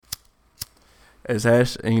It's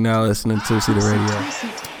Hash, and you're now listening to Two Seater Radio.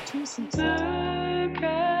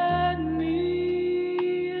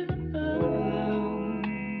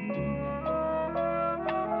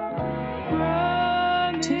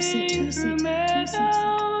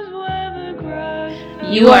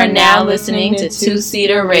 You are now listening to Two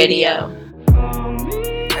Seater Radio.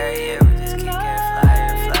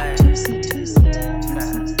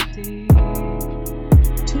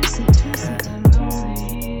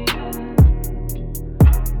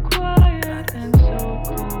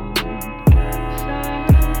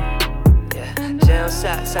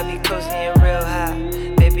 Socks, I be cozy and real high.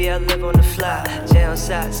 Baby, I live on the fly. Jam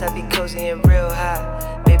socks, I be cozy and real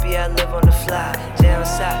high. Baby, I live on the fly. Jam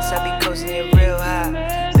socks, I be cozy and real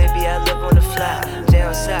high. Baby, I live on the fly.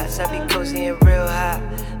 Jam socks, I be cozy and real high.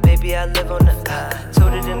 Baby, I live on the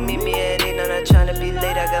Told her to meet me at 8, I'm not tryna be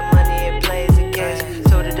late. I got money and planes and cash.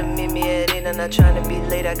 Told her to meet me at 8, I'm not tryna be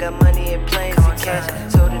late. I got money and planes and cash.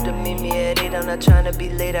 Told her to meet me at 8, I'm not tryna be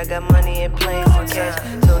late. I got money and planes and cash.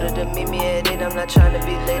 Told her to meet me at 8, I'm not tryna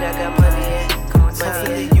be late. I got money and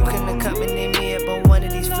money. You can accompany me up on one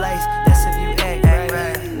of these flights. That's if you act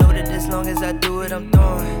right. Know that as long as I do it, I'm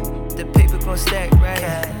throwing. The paper gon' stack, right?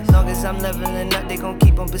 As long as I'm leveling up, they gon'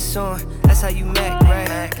 keep on pursuing. That's how you mac,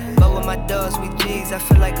 right? But with my dogs, we G's, I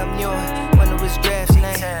feel like I'm yours. When it was draft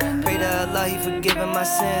night, pray to Allah, He forgiving my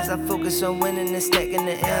sins. I focus on winning and stacking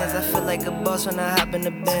the ends. I feel like a boss when I hop in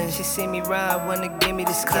the Benz. She see me ride when it gave me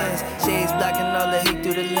the skins. Shades blocking all the heat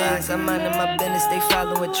through the lens. I'm minding my business, they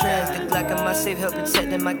following trends. The Glock in my safe help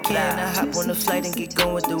protecting my kin. I hop on the flight and get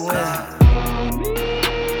going with the wind.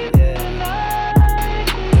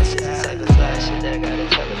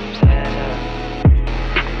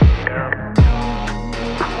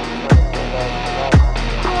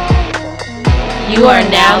 You are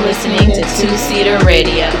now listening to Two Seater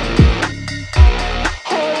Radio.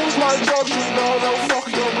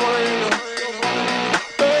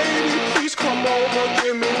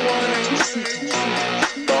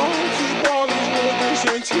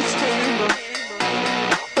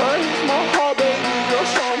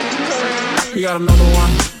 You got another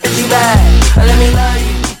one. Bitch, you bad, let me love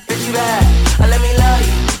you. Bitch, you bad, let me love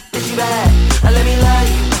you. Bitch, you bad, let me love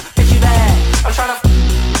you. Bitch, you bad, I'm tryna.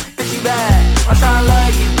 Bitch, you bad, I'm tryna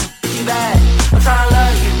love you. Bitch, you bad, I'm tryna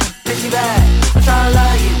love you. Bitch, you bad, I'm tryna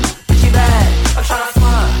love you. Bitch, you bad, I'm tryna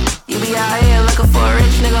fuck. You be out here looking for a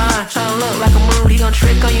rich nigga, huh? Tryna look like a mood, he gon'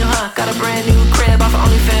 trick on you, huh? Got a brand new crib off of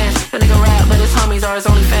OnlyFans. Your nigga rap, but his homies are his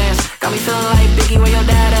OnlyFans. Got me feeling like Biggie, where your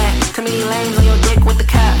dad at? Too many lames on your dick with the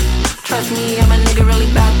cap. Trust me, I'm a nigga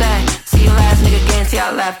really bout that. See your last nigga guarantee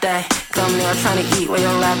I laugh that. Come here, I'm tryna eat where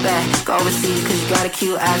your lap at. Go overseas cause you got a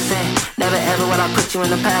cute accent. Never ever would I put you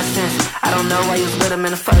in the past tense. I don't know why you was with him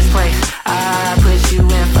in the first place. I put you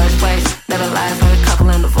in first place. Never last like a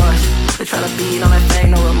couple in divorce. They tryna beat on that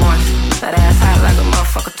thing, no remorse. That ass hot like a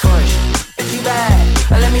motherfucker torch. Bitch, you bad,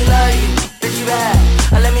 let me love you. Bitch, you bad,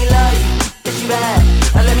 let me love you. Bitch, you bad,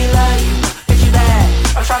 let me love you. Bitch, you bad,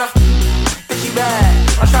 I'm tryna. Bitch, you bad,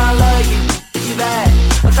 I'm tryna love you. Bitch, you bad,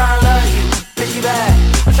 I'm tryna love you. Bitch, you bad,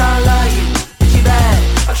 I'm tryna love you. Bitch, you bad,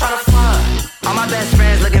 I'm tryna fuck. All my best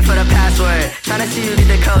friends looking for the password. Tryna see you get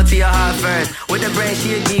the code to your heart first. With the brain,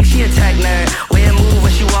 she a geek, she a tech nerd. Way it move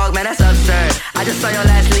when she walk, man, that's absurd. I just saw your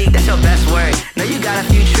last leak, that's your best work. Know you got a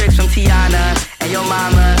few tricks from Tiana and your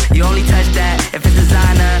mama. You only touch that if it's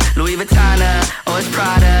designer, Louis Vuitton, or it's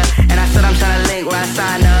Prada. And I said I'm tryna link where I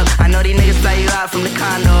sign up. I know these niggas fly you out from the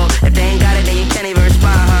condo. If they ain't got it, then you can't even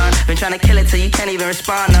respond, huh? Been tryna kill it till you can't even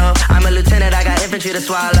respond, no. I'm a lieutenant, I got infantry to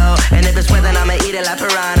swallow. And if it's wet, then I'ma eat it like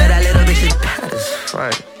piranha. That little bitch is bad as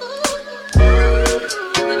fuck.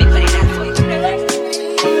 Let me play that for you.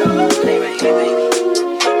 Play right here, baby.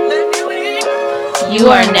 You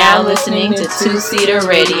are now listening to Two Seater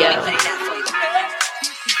Radio.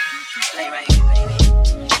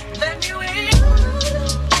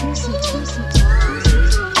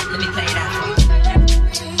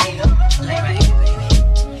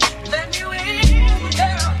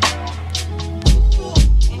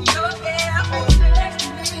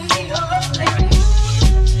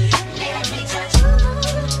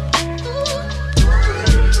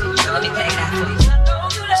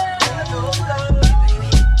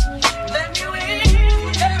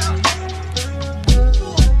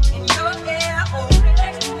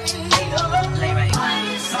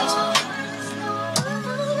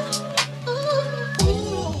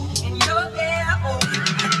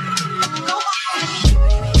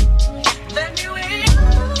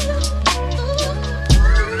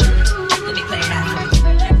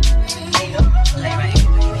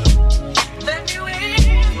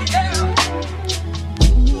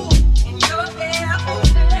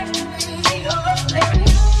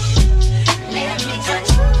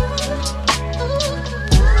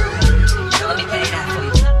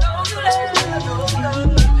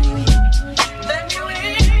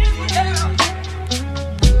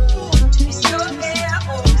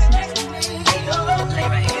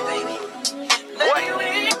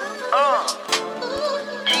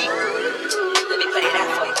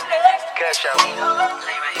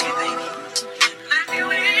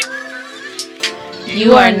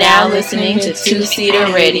 You are now listening to Two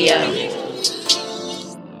Seater Radio.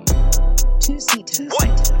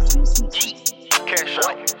 Cash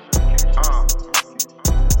out.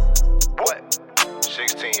 What?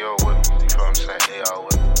 16-year-old with me. You know what I'm saying? They all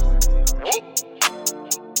with me.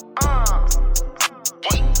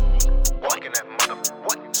 Walking that mother.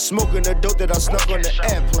 What? Smoking the dope that I snuck on the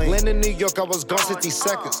airplane. Land in New York, I was gone 60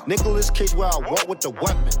 seconds. Nicolas Cage where I walk with the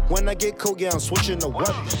weapon. When I get cold, yeah, I'm switching the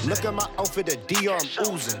weapon. Look at my outfit, the DR,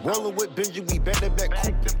 I'm oozing. Rolling with Benji, we bend it back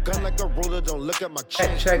cooping. Gun like a roller, don't look at my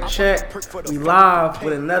chain. Check. We live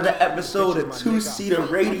with another episode of Two Seater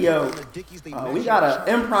Radio. We got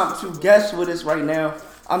an impromptu guest with us right now.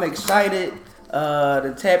 I'm excited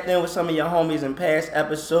to tap in with some of your homies in past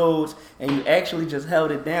episodes, and you actually just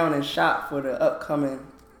held it down and shot for the upcoming.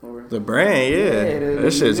 The brand, yeah.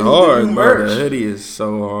 That shit's the hard, new bro. merch. The hoodie is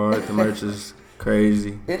so hard. The merch is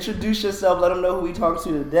crazy. Introduce yourself. Let them know who we talking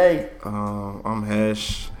to today. I'm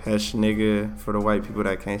Hash nigga. For the white people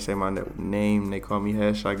that can't say my name, they call me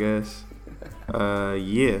Hash, I guess.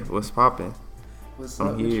 Yeah, what's poppin'? What's I'm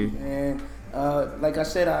up here. with you, man? Like I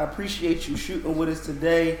said, I appreciate you shooting with us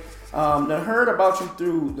today. Done heard about you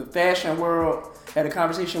through the fashion world. Had a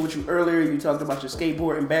conversation with you earlier. You talked about your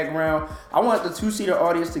skateboarding background. I want the two-seater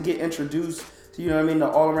audience to get introduced to, you know what I mean, the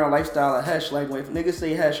all-around lifestyle of Hesh. Like, when niggas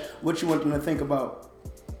say Hesh, what you want them to think about?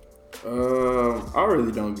 I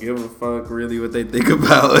really don't give a fuck really what they think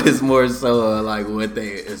about. It's more so like what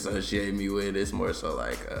they associate me with. It's more so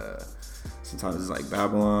like sometimes it's like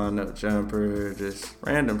Babylon, No Jumper, just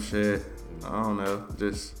random shit. I don't know,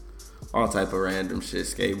 just all type of random shit.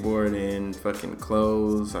 Skateboarding, fucking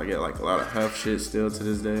clothes. I get like a lot of Huff shit still to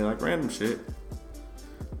this day, like random shit.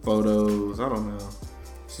 Photos, I don't know.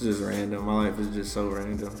 It's just random. My life is just so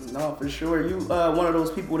random. No, for sure. You one of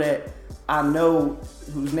those people that I know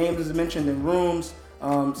whose name is mentioned in rooms.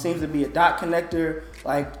 Seems to be a dot connector.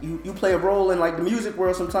 Like you play a role in like the music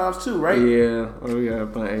world sometimes too, right? Yeah, or we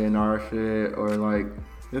got put A&R shit, or like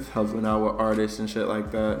just helping out with artists and shit like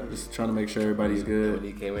that. Just trying to make sure everybody's good. When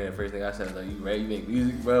he came in, the first thing I said was like, "You ready? You make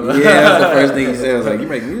music, bro?" Yeah, that's the first thing he said. I was like, "You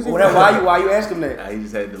make music?" Well, why you ask him that? Nah, he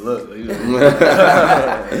just had to look. Like,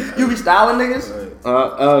 You be styling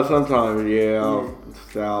niggas? Sometimes, yeah, I'll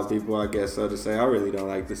style people, I guess so to say. I really don't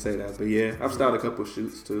like to say that, but yeah, I've styled a couple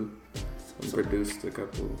shoots too. And produced a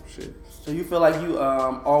couple shit. So you feel like you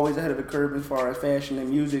always ahead of the curve as far as fashion and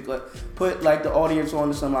music. Like put like the audience on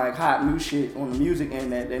to some like hot new shit on the music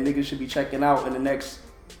end that niggas should be checking out in the next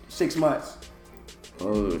 6 months.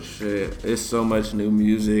 Oh shit, it's so much new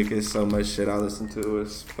music. It's so much shit I listen to.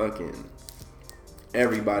 It's fucking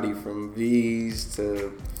everybody from V's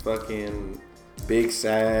to fucking Big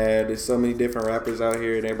Sad. There's so many different rappers out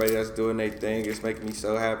here and everybody that's doing their thing. It's making me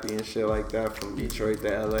so happy and shit like that. From Detroit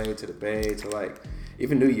to LA to the Bay to like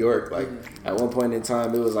even New York. Like at one point in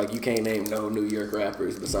time it was like you can't name no New York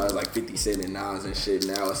rappers besides like 50 Cent and Nas and shit.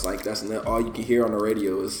 Now it's like that's all you can hear on the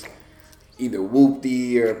radio is either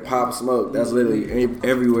Whoop-Dee or Pop Smoke. That's literally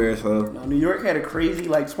everywhere. So New York had a crazy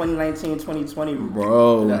like 2019, 2020.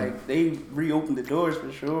 Bro. Like they reopened the doors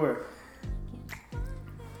for sure.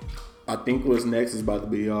 I think what's next is about to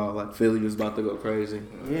be y'all. Like Philly was about to go crazy.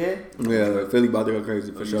 Yeah? Yeah, like Philly about to go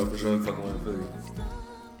crazy for sure. fucking with Philly.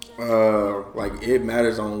 Like it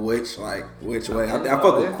matters on which way. I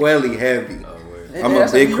fuck with Quelly heavy. I'm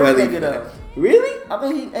That's a big New York Quelly nigga, fan. though. Really? I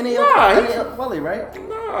think he Quelly, right?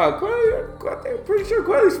 Nah, Quelly. I'm pretty sure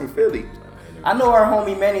Quelly's from Philly. I know our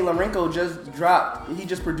homie Manny Larenko just dropped. He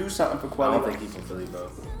just produced something for I Quelly. don't think he's from Philly, bro.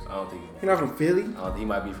 I don't think. You're not from Philly? He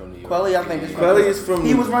might be from New York. Quelly, I think is Quelly is from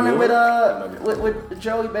He was New running York? with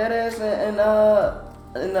Joey Badass and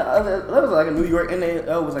the other. That was like a New York. And it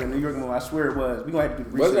was like a New York movie. I swear it was. We gonna have to do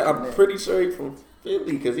the research. I'm pretty sure he's from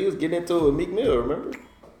Philly because he was getting into it with Meek Mill. Remember?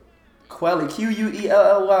 Quelly, Quelly.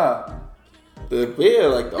 Yeah,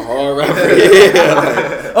 like the hard rapper.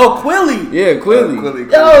 Yeah. Oh, Quilly. Yeah, Quilly.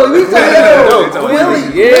 Yo, you say Quilly.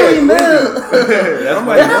 Quilly Mill. I'm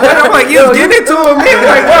like, you was getting into it. Man,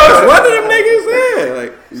 like, bro, it's one of them niggas. Yeah,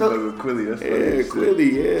 like, So Quilly, that's yeah, Quilly.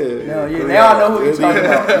 Yeah. No, yeah. Now I know who you're talking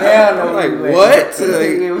about. Now I know. I'm like, who you what? at.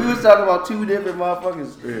 Yeah, we was talking about two different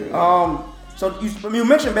motherfuckers. Yeah. So you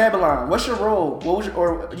mentioned Babylon. What's your role?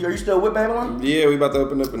 Are you still with Babylon? Yeah, we about to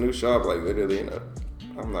open up a new shop, like literally,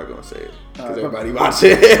 I'm not gonna say it because everybody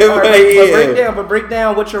watching. But break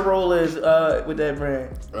down what your role is with that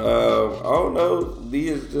brand. I don't know. Lee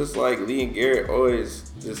is just like Lee and Garrett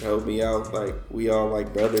always just help me out. Like we all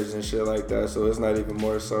like brothers and shit like that. So it's not even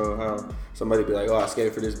more so how somebody be like, oh, I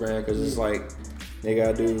skated for this brand because it's like they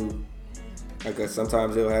gotta do Like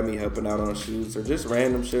sometimes they'll have me helping out on shoots or just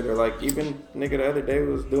random shit, or like even nigga the other day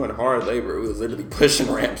was doing hard labor. We was literally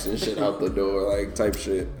pushing ramps and shit out the door, like type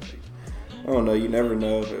shit. I don't know, you never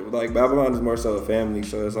know. Like Babylon is more so a family,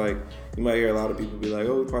 so it's like you might hear a lot of people be like,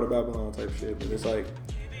 "Oh, we're part of Babylon" type shit, but it's like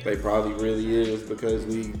they probably really is because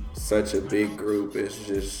we such a big group. It's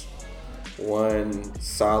just one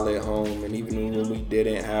solid home, and even when we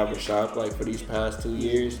didn't have a shop like for these past 2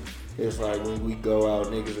 years. It's like when we go out,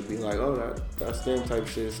 niggas would be like, oh, that's them type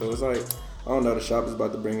shit. So it's like, I don't know, the shop is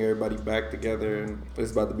about to bring everybody back together, and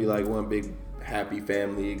it's about to be like one big happy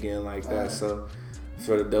family again like that. So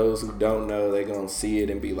for those who don't know, they gonna see it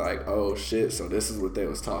and be like, oh shit, so this is what they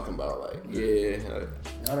was talking about. Like, yeah.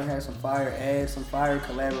 Y'all done had some fire ads, some fire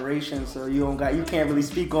collaborations, so you can't really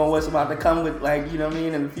speak on what's about to come with, like, you know what I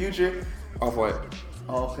mean, in the future. Off-White.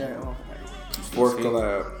 Okay. Fourth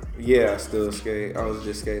collab. Yeah, I still skate. I was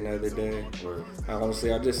just skating the other day.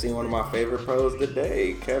 Honestly, I just seen one of my favorite pros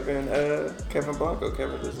today, Kevin Blanco.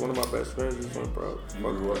 Kevin is one of my best friends. He's one pro.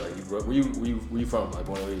 Where you from? Like,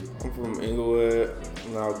 born and raised? I'm from Inglewood,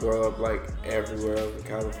 and I grew up like everywhere else in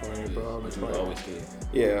California, bro. But you always skate?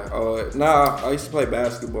 Yeah. I used to play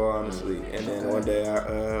basketball, honestly, and then one day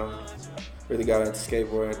I really got into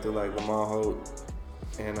skateboarding through like Lamont Holt,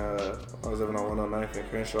 and I was living on 109th in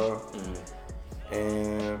Crenshaw.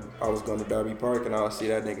 And I was going to Derby Park, and I would see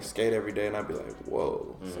that nigga skate every day, and I'd be like,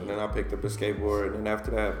 whoa. So then I picked up a skateboard, and then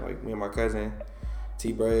after that, like, me and my cousin,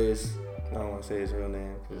 T-Braze, I don't want to say his real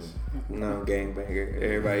name, because no, gangbanger.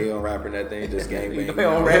 Everybody, he don't rap or nothing, just gangbanger. He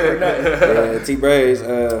don't rap or nothing. Yeah, T-Braze,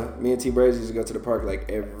 me and T-Braze used to go to the park,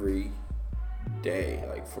 like, every day.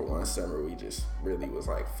 Like, for one summer, we just really was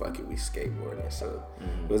like, fuck it, we skateboarding. So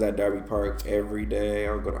it was at Derby Park every day.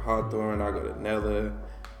 I would go to Hawthorne, I would go to Nella.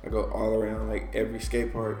 I go all around like every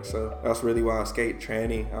skate park, so that's really why I skate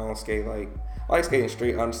tranny. I don't skate I like skating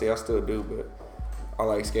street, honestly, I still do, but I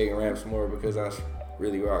like skating ramps more because that's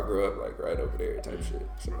really where I grew up, like right over there type shit.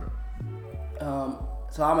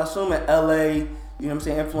 So I'm assuming LA, you know what I'm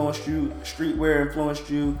saying, influenced you, streetwear influenced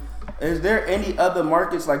you. Is there any other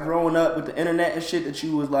markets, like growing up with the internet and shit, that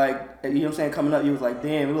you was like, you know what I'm saying, coming up, you was like,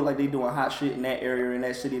 damn, it look like they doing hot shit in that area or in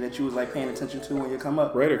that city that you was like paying attention to when you come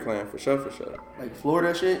up? Raider Clan, for sure. Like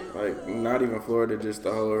Florida shit? Like, not even Florida, just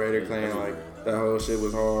the whole Raider Clan, like, that whole shit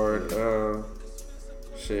was hard.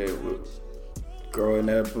 Growing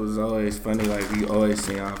up, it was always funny, like, we always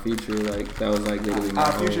seen Our Future, like, that was like literally my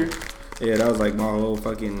whole... Future? Yeah, that was like my whole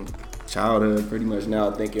fucking childhood, pretty much.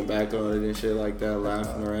 Now thinking back on it and shit like that,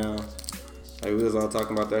 laughing around. Like, we was all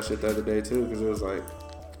talking about that shit the other day too, because it was like,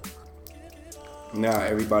 now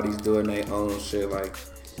everybody's doing their own shit. Like,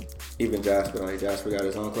 even Jasper got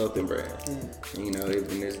his own clothing brand. And, you know, even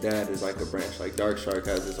his dad is like a branch. Like, Dark Shark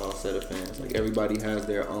has his own set of fans. Like, everybody has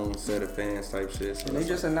their own set of fans type shit. So and they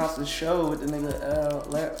just announced a show with the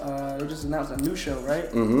nigga, they just announced a new show,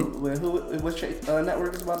 right? Mm-hmm. Which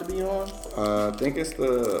network is about to be on? I think it's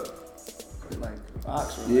the... Like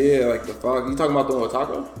Fox or like the Fox. You talking about the one with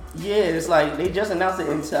Taco? Yeah, it's like they just announced it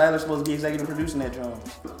and Tyler's supposed to be executive producing that joint.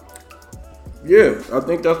 Yeah, I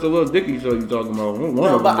think that's the Lil Dicky show you talking about.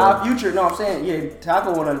 Our Future, no, I'm saying, yeah,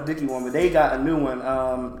 Taco one of the Dicky one, but they got a new one.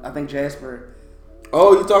 I think Jasper.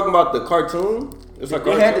 Oh, you talking about the cartoon? It's like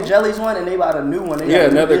they had the Jellies one and they got a new one. Yeah,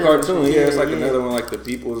 another cartoon. Yeah, it's like another one, like the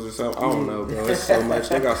Peoples or something. I don't know, bro. It's so much.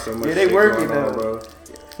 They got so much. Yeah, they shit working going on, though, bro.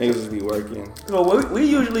 Niggas just be working. So we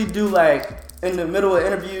usually do like in the middle of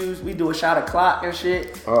interviews, we do a shot of clock and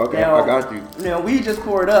shit. Oh, okay, now, I got you. You know, we just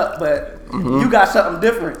poured up, but you got something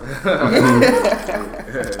different.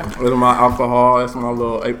 With my alcohol, it's my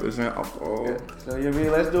little 8% alcohol. Yeah. So you know what I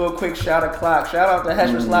mean? Let's do a quick shot of clock. Shout out to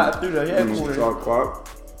Hesher sliding through the headquarters. Shot clock.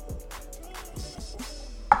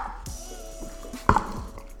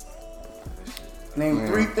 Name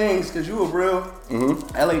 3 things, cause you a real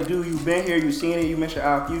LA dude. You been here, you seen it. You mentioned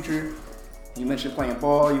Our Future. You mentioned playing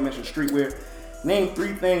ball. You mentioned streetwear. Name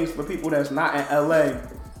 3 things for people that's not in LA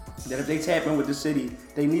that if they tap in with the city,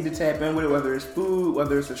 they need to tap in with it. Whether it's food,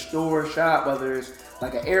 whether it's a store, shop, whether it's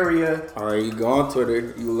like an area. All right, you go on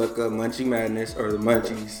Twitter. You look up Munchie Madness or the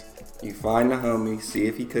Munchies. You find the homie, see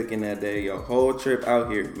if he cooking that day. Your whole trip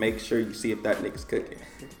out here, make sure you see if that nigga's cooking.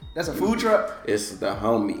 That's a food truck? It's the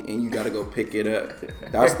homie, and you gotta go pick it up.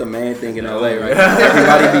 That's the main thing in LA, right?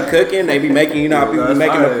 Everybody be cooking, they be making, you know, people be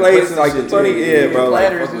making the plates, like the 20, bro.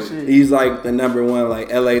 Like, he's like the number one,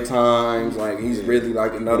 like LA Times, like he's really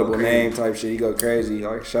like a notable name type shit. He go crazy.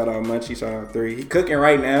 Like, shout out Munchie, shout out 3. He cooking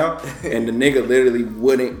right now, and the nigga literally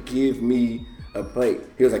wouldn't give me a plate.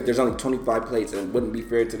 He was like, there's only 25 plates and it wouldn't be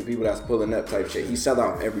fair to the people that's pulling up type shit. He sell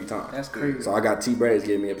out every time. That's crazy. So I got T-Braze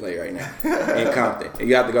giving me a plate right now in Compton. And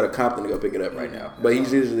you have to go to Compton to go pick it up right now. But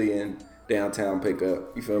he's usually in downtown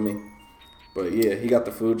pickup. You feel me? But yeah, he got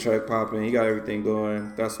the food truck popping. He got everything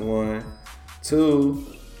going. That's one. Two,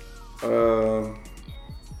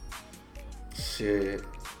 shit.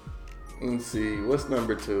 Let's see. What's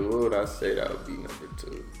number two? What would I say that would be number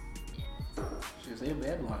two? Say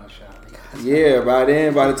Babylon shop. Yeah, by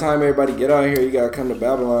the time everybody get out here, you gotta come to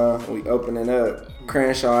Babylon. We opening up.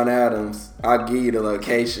 Crenshaw and Adams. I'll give you the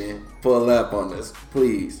location. Pull up on us,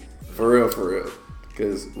 please. For real.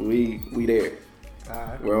 Cause we there.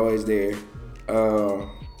 Right. We're always there.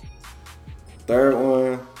 Third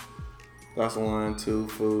one. That's 1, 2,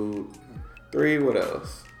 food. 3, what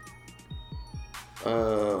else?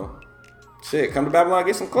 Shit, come to Babylon,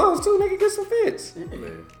 get some clothes too, nigga. Get some fits.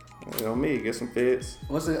 You know me, get some fits.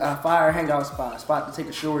 What's a fire hangout spot? Spot to take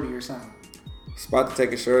a shorty or something. Spot to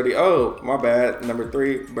take a shorty. Oh, my bad. Number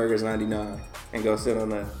 3, Burgers 99. And go sit on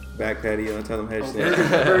the back patio and tell them hey shit.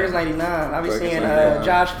 Burgers 99. I be Burgers seeing 99.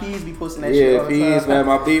 Josh Pease be posting that shit all the Pease,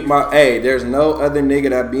 time. man. Hey, there's no other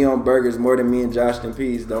nigga that be on Burgers more than me and Josh than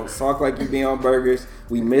Pease. Don't talk like you be on Burgers.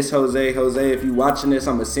 We miss Jose. Jose, if you watching this,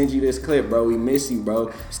 I'm gonna send you this clip, bro. We miss you,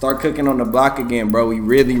 bro. Start cooking on the block again, bro. We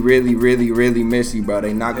really, really, really, really miss you, bro.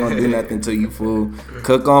 They not gonna do nothing to you, fool.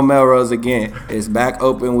 Cook on Melrose again. It's back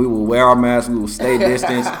open. We will wear our masks. We will stay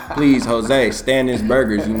distance. Please, Jose, stand this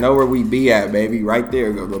Burgers. You know where we be at, baby. Right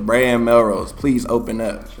there. Go to Brea and Melrose. Please open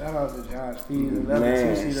up. Shout out to Josh Pease.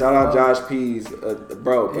 Man, shout out Josh Pease,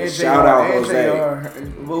 bro. But And shout out and Jose.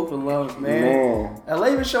 JR. Both for love, man.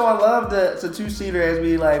 LA been showing love to two-seater as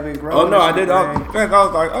we like been growing. Oh no, I did. Man. In fact, I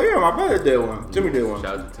was like, oh yeah, my brother did one. Jimmy did one.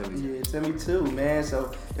 Shout out to Timmy. Yeah, Timmy too, man.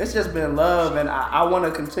 So it's just been love, and I want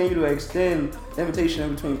to continue to extend the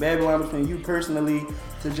invitation between Babylon, between you personally,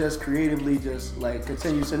 to just creatively just like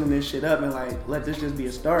continue sending this shit up and like let this just be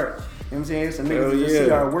a start. You know what I'm saying? So niggas just see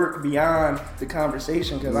our work beyond the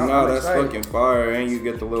conversation. Cause I'm that's excited. fucking fire. And you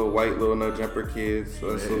get the little white little no jumper kids.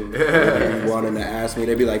 So that's what they be wanting to ask me.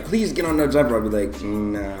 They be like, please get on no jumper. I'll be like,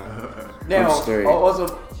 nah. Now, I'm straight.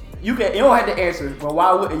 also, you don't have to answer, but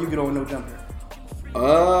why wouldn't you get on no jumper?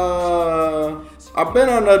 I've been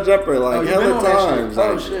on no jumper like you been hella on that times. shit?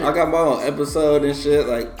 Oh, Like, shit. I got my own episode and shit.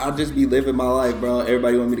 Like I just be living my life, bro.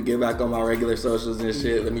 Everybody want me to get back on my regular socials and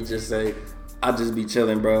shit. Let me just say, I just be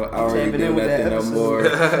chilling, bro. I don't really do nothing no more.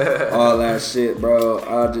 All that shit, bro.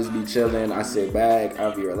 I'll just be chilling. I sit back.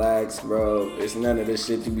 I'll be relaxed, bro. It's none of this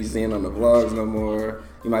shit you be seeing on the vlogs no more.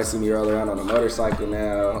 You might see me roll around on a motorcycle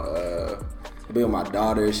now. I be with my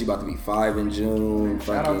daughter. She about to be 5 in June.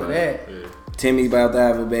 Shout out to that. Timmy about to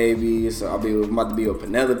have a baby, so I'm about to be with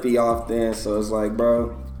Penelope often. So it's like,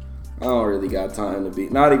 bro, I don't really got time to be.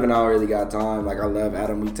 Not even I don't really got time. Like I love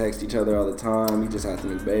Adam. We text each other all the time. He just has a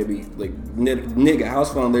new baby. Like nigga,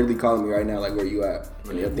 house phone literally calling me right now. Like where you at?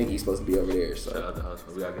 And I think he's supposed to be over there. So Shout out to house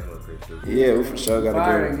phone. We gotta get him a picture. yeah, we for sure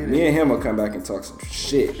gotta get him. Me and him will come back and talk some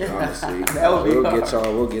shit. Honestly, That would be hard.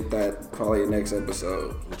 We'll get that probably next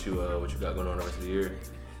episode. What you got going on the rest of the year?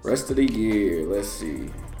 Rest of the year, let's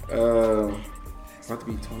see. About to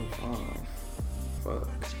be 25. Fuck.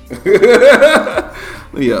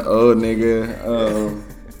 We an old nigga.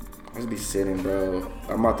 I just be sitting, bro.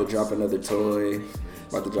 I'm about to drop another toy.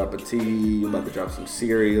 About to drop a tee. About to drop some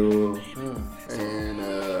cereal. And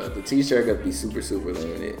the t-shirt got to be super, super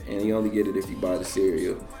limited. And you only get it if you buy the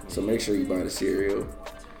cereal. So make sure you buy the cereal.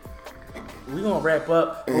 We gonna wrap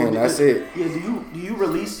up. And that's it. Yeah. Do you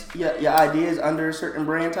release your ideas under a certain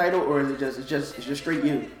brand title, or is it just straight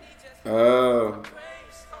you?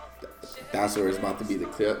 That's where it's about to be the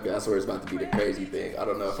clip. That's where it's about to be the crazy thing. I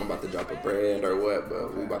don't know if I'm about to drop a brand or what,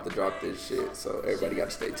 but we about to drop this shit. So everybody got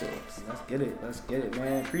to stay tuned. Let's get it,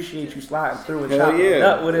 man. Appreciate you sliding through and Hell chopping it yeah.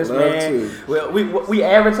 up with us, Love man. to. We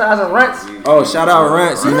advertising Runts. Oh, shout out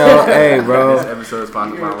Runts. You know, hey, bro. This episode is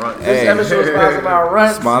sponsored by Runt. This episode is sponsored by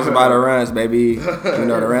Runts. Sponsored by the Runts, baby. You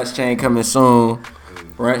know, the Runts chain coming soon.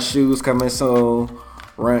 Runts shoes coming soon.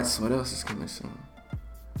 Runts, what else is coming soon?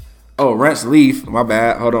 Oh, Runts Leaf. My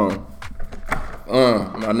bad. Hold on.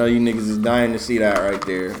 I know you niggas is dying to see that right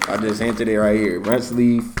there. I just hinted it right here. Runts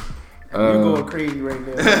Leaf. You going crazy right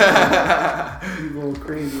now. You going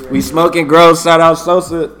crazy right now. We smoking gross. Shout out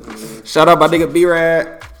Sosa. Shout out my nigga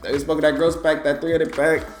B-Rad. They smoking that gross pack, that 300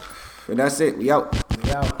 pack. And that's it. We out.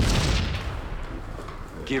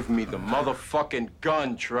 Give me the motherfucking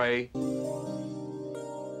gun, Trey.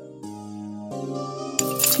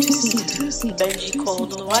 Benji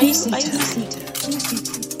Cold White Ice.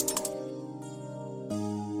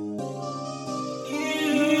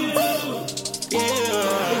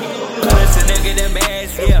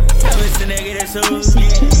 Yeah, tell us the nigga that's so Put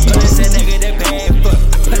us a nigga that bad fuck.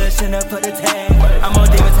 Put us in up for the tag. I'm on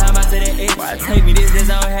demon time out to the itch. Why take me this,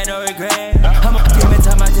 I don't have no regret. I'm on demon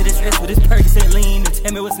time out to this itch with this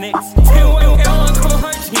niggas. Tell you what, everyone come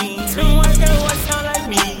her team. Tell you what, everyone sound like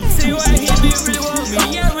me. Tell you what, he really want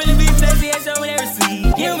me. Yeah, I really be blessed, yeah, show me never see.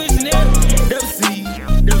 Yeah, we should never see.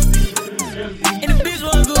 And the bitch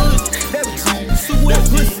was good, never see. Super wet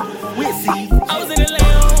pussy, we'll see. I was in the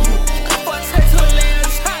lounge, before I turned to a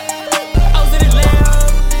lounge. I was in the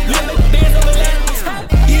lounge, little make bands on the lounge.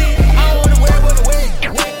 Yeah, I don't wanna wear what I wear.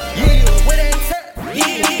 Yeah, what that tap.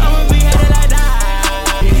 Yeah, I'ma be headed like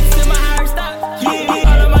that. Till my heart stop. Yeah,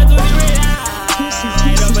 all of my dudes red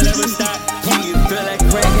eye. Don't ever stop. Yeah, feel like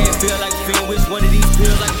crack, can't feel like a fiend. Which one of these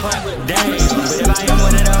feels like pop? Damn, but if I am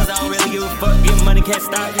one of those, I don't really give a fuck. Getting money can't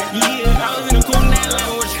stop. Yeah, I was in the cool night like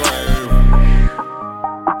with swerve.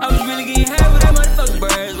 I was really getting high with that motherfucking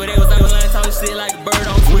birds. Where they was on the line talking shit like a bird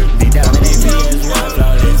on Twitter. Deep down in their videos, one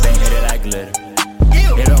flawless, they hit it like glitter.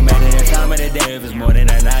 It don't matter the time of the day, if it's more than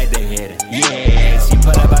a night, they hit it. Yeah, she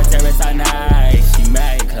put up her terrace all night, she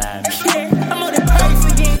mad climb. Yeah, I'm on the purse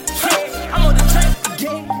again. Yeah, I'm on the track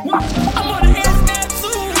again. I'm on the air snap too.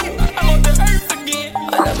 I'm on the earth again.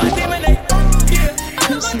 I love my demon, yeah. I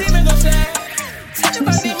love my demon, go shine. Touching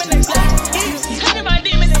my demon, they shine. Touching my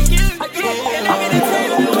demon, they give. And I'm in the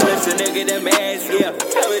table. Oh, it's a nigga that mask, yeah.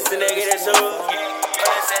 Oh, it's a nigga that show. Oh,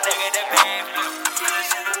 it's a nigga that bad.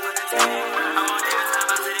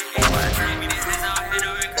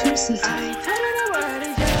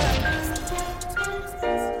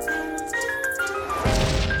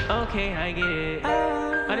 Okay, I get it.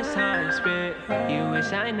 All this time spent, you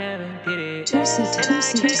wish I never did it. And I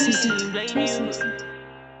can't blame you.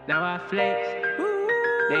 Now I flex,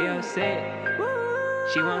 they upset.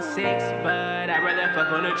 She wants sex, but I'd rather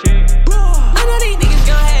fuck on a chick. I know these niggas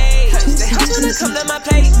gon' hate. They hoes wanna come to my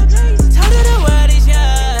place. Told her the world is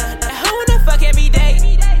young. That hoe wanna fuck every day.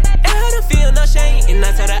 And her don't feel no shame. And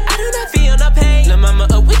I told her I do not feel no pain. Lil' mama,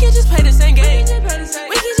 we can just play the same game.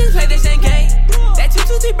 We can just play the same game. That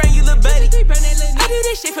 223 bring you little buddy. I do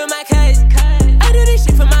this shit for my cousin. I do this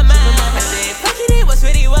shit for my mom. I said, fuck it, it was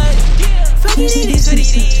what it was. Fuck it, it is what it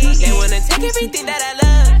is. They wanna take everything that I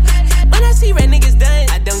love. When I see red niggas done,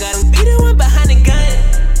 I don't gotta be the one behind the gun.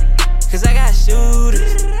 Cause I got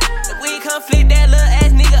shooters. We come flip that little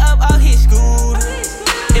ass nigga up all his scooters.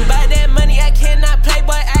 And by that money I cannot play,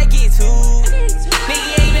 boy, I get two.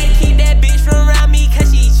 Nigga ain't even keep that bitch from around me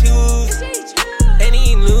cause she choose. And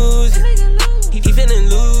he ain't losing. He finna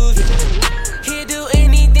lose. He'll do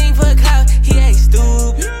anything for a clout, he ain't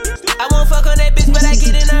stupid. I won't fuck on that bitch, but I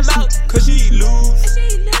get in her mouth cause she lose.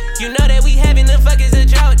 You know that we having the fuck is a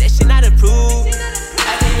drought, that shit not approved.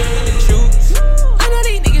 I think you with the truth. I know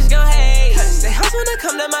these niggas gon' hate. They hoes wanna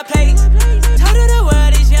come to my place. Told her the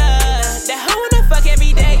world is young. That hoe wanna fuck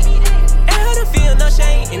every day. And her don't feel no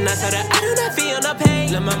shame. And I told her I do not feel no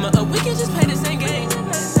pain. Lil' mama, we can just play the same game.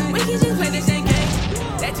 We can just play the same game.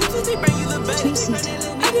 That 223 bring you little buddy.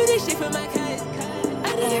 I do this shit for my cousin.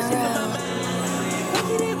 I do this shit for my mom. Fuck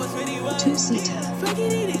it, it was what it was. Fuck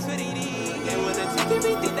it, it is what it is. They wanna take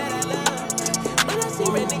everything that I love. When I see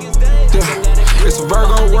red niggas done, yeah. It's a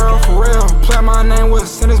Virgo world for real. Play my name with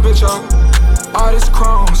send this bitch up. All this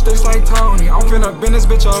chrome, sticks like Tony. I'm finna bend this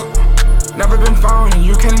bitch up. Never been phony,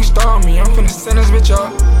 you can't install me. I'm finna send this bitch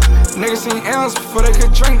up. Niggas seen L's before they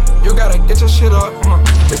could drink. You gotta get your shit up.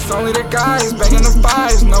 It's only the guys begging the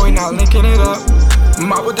fives. No, we not linking it up.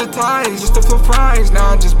 Mop with the ties, just to flip fries.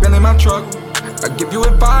 Now I just bending my truck. I give you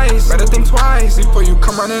advice, better think twice before you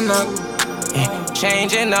come running up.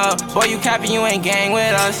 Changing up, boy, you capping, you ain't gang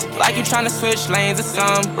with us. Like you tryna switch lanes or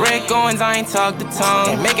some. Rick Owens, I ain't talk the tongue.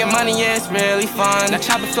 And making money, yeah, it's really fun. That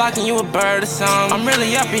chopper flocking, you a bird or some. I'm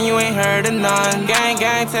really up and you ain't heard of none. Gang,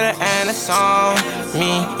 gang to the end, that's on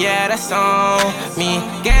me. Yeah, that's on me.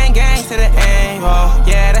 Gang, gang to the end, oh,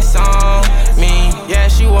 yeah, that's on me. Yeah,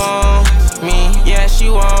 she want me. Yeah, she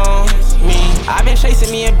want me. I've been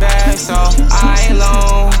chasing me a bag, so I ain't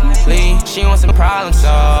lonely. She wants some problems,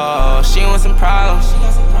 so she wants some problems.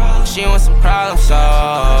 She wants some problems,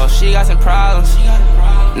 so she got some problems.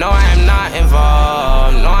 No, I am not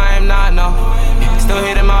involved. No, I am not, no. Still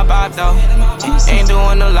hitting my bop, though. Ain't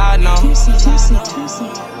doing a lot, no.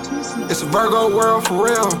 It's a Virgo world for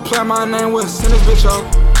real. Play my name with send this bitch up.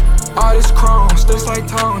 All this chrome, sticks like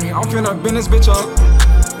Tony. I'm finna bend this bitch up.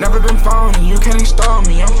 Never been phony, you can't install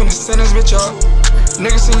me. I'm finna send this bitch up.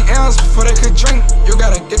 Niggas seen L's before they could drink. You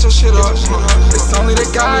gotta get your shit up. It's only the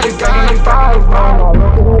guy that got the five.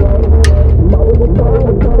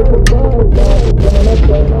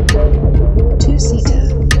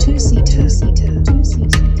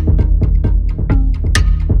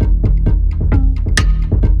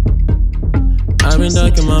 I've been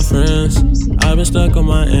ducking my friends. I've been stuck on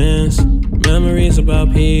my ends. Memories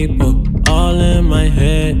about people. all in my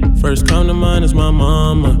head. First come to mind is my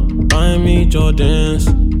mama buying me Jordans.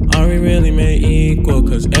 Are we really made equal?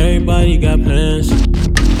 Cause everybody got plans.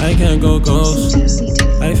 I can't go ghost,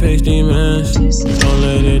 I face demons. Don't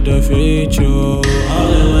let it defeat you.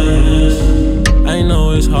 All in my hands. I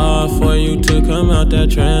know it's hard for you to come out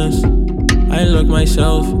that trance. I look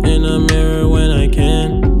myself in the mirror when I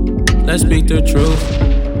can. Let's speak the truth.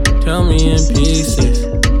 Tell me in pieces.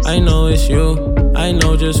 I know it's you. I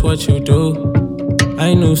know just what you do.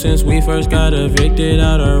 I knew since we first got evicted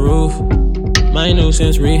out our roof. My new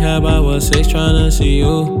since rehab, I was 6 tryna see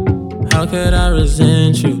you. How could I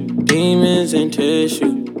resent you? Demons and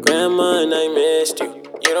tissue. Grandma and I missed you.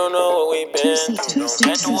 You don't know what we've been through. Don't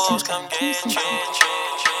let the wolves come get you.